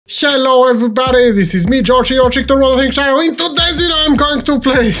Hello everybody, this is me, George, your Chick the Rolling Channel. In today's video I'm going to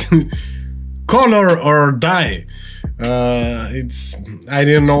play Color or Die. I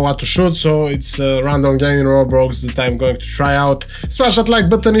didn't know what to shoot, so it's a random game in Roblox that I'm going to try out. Smash that like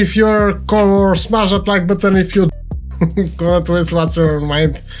button if you're Color, smash that like button if you comment with what's on your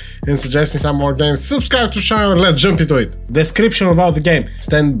mind and suggest me some more games. Subscribe to the channel, let's jump into it. Description about the game.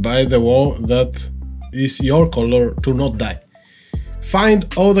 Stand by the wall that is your color to not die. Find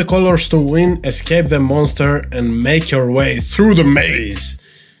all the colors to win, escape the monster, and make your way through the maze.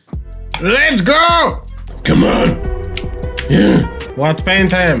 Let's go! Come on! Yeah. What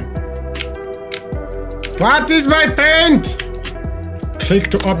paint I am? What is my paint? Click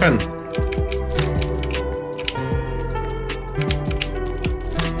to open.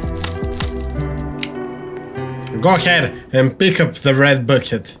 Go ahead and pick up the red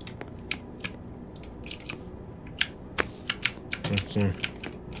bucket. Okay.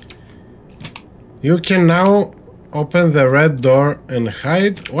 You can now open the red door and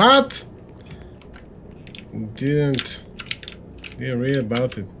hide. What? Didn't read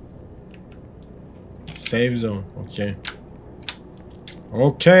about it. Save zone. Okay.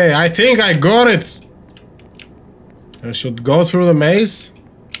 Okay, I think I got it. I should go through the maze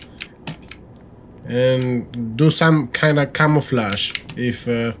and do some kind of camouflage if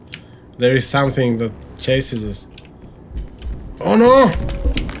there is something that chases us. Oh no!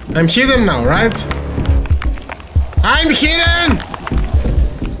 I'm hidden now, right? I'm hidden!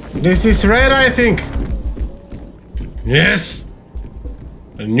 This is red, I think. Yes!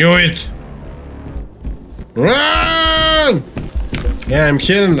 I knew it! Run! Yeah, I'm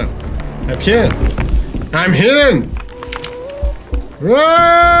hidden now. I'm hidden. I'm hidden!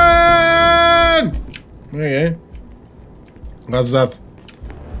 Run! Okay. What's that?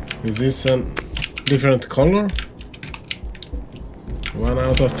 Is this a different color? 1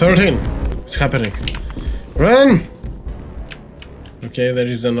 out of 13. What's happening? Run! Okay, there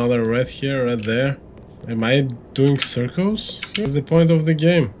is another red here, red there. Am I doing circles? What's the point of the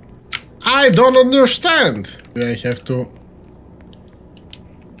game? I don't understand! I have to...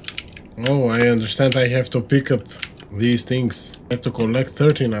 Oh, I understand. I have to pick up these things. I have to collect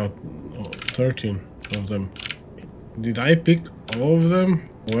 13 of them. Did I pick all of them?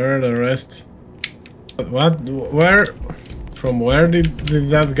 Where are the rest? What? Where? From where did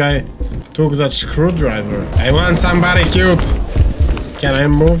that guy took that screwdriver? I want somebody cute. Can I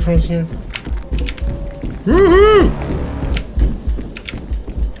move from here? Woohoo!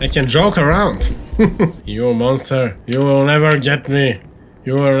 I can joke around. You monster. You will never get me.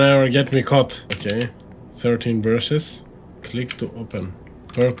 You will never get me caught. Okay. 13 brushes. Click to open.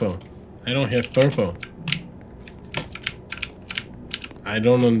 Purple. I don't have purple. I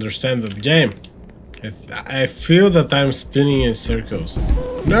don't understand that game. I feel that I'm spinning in circles.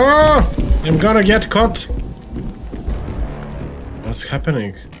 No! I'm gonna get caught. What's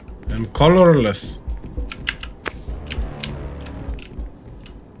happening? I'm colorless.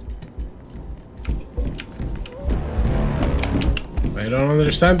 I don't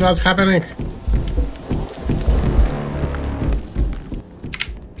understand what's happening.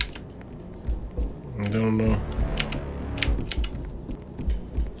 I don't know.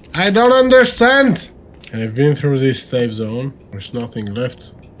 I don't understand! I've been through this safe zone. There's nothing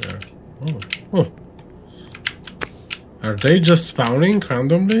left there. Oh. Are they just spawning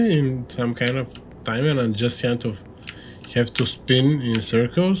randomly in some kind of time and I just have to spin in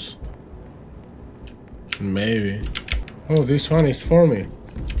circles? Maybe. Oh, this one is for me.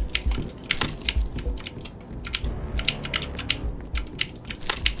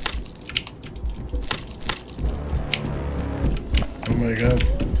 Oh my god.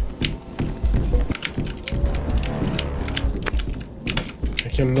 I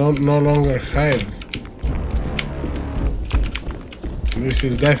can no longer hide. This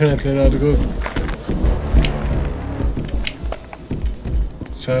is definitely not good.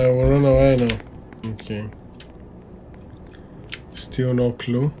 So I will run away now. Okay. Still no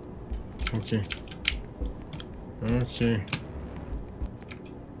clue. Okay. Okay.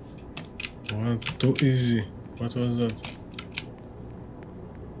 One, too easy. What was that?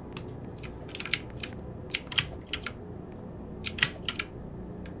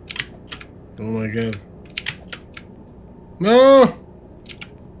 Oh my god. No!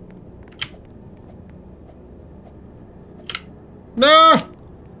 No!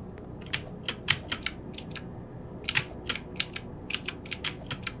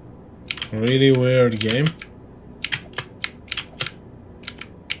 Really weird game.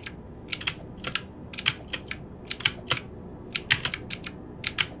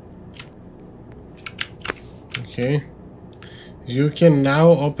 Okay. You can now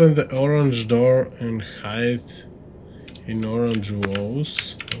open the orange door and hide in orange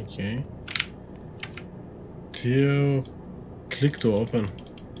walls. Okay. You click to open.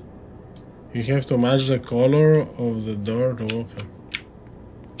 You have to match the color of the door to open.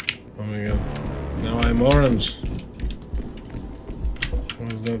 Oh my god. Now I'm orange.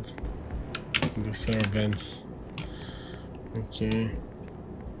 What's that? The servants. Okay.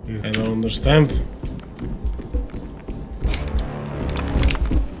 I don't understand.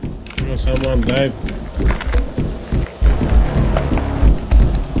 Oh, someone died.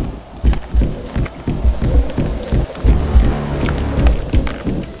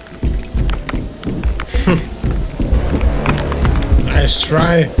 Nice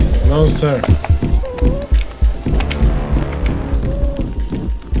try, monster.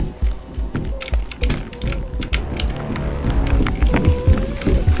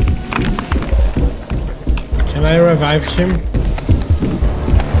 Can I revive him?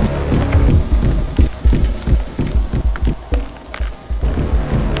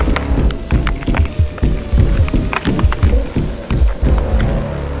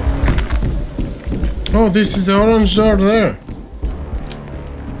 Oh, this is the orange door there.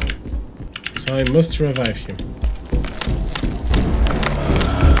 So I must revive him.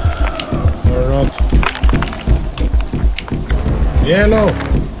 Or not. Yellow!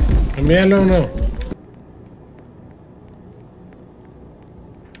 I'm yellow now.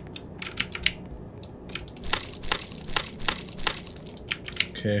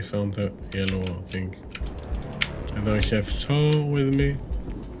 Okay, I found the yellow thing. I don't have saw with me.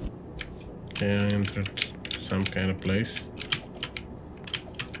 Okay, I entered some kind of place.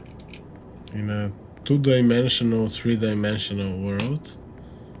 In a two-dimensional, three-dimensional world.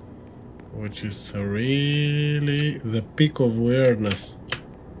 Which is really the peak of weirdness.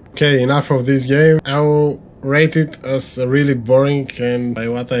 Okay, enough of this game. I will rate it as a really boring and, by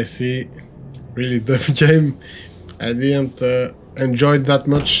what I see, really dumb game. I didn't enjoy it that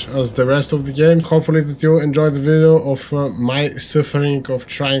much as the rest of the games. Hopefully that you enjoyed the video of my suffering of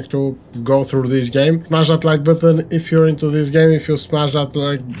trying to go through this game. Smash that like button if you're into this game. If you smash that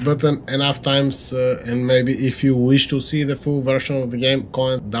like button enough times and maybe if you wish to see the full version of the game,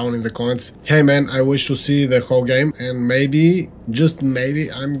 comment down in the comments. Hey man, I wish to see the whole game and maybe, just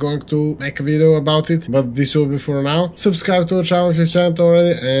maybe, I'm going to make a video about it, but this will be for now. Subscribe to the channel if you haven't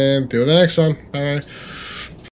already and till the next one. Bye bye.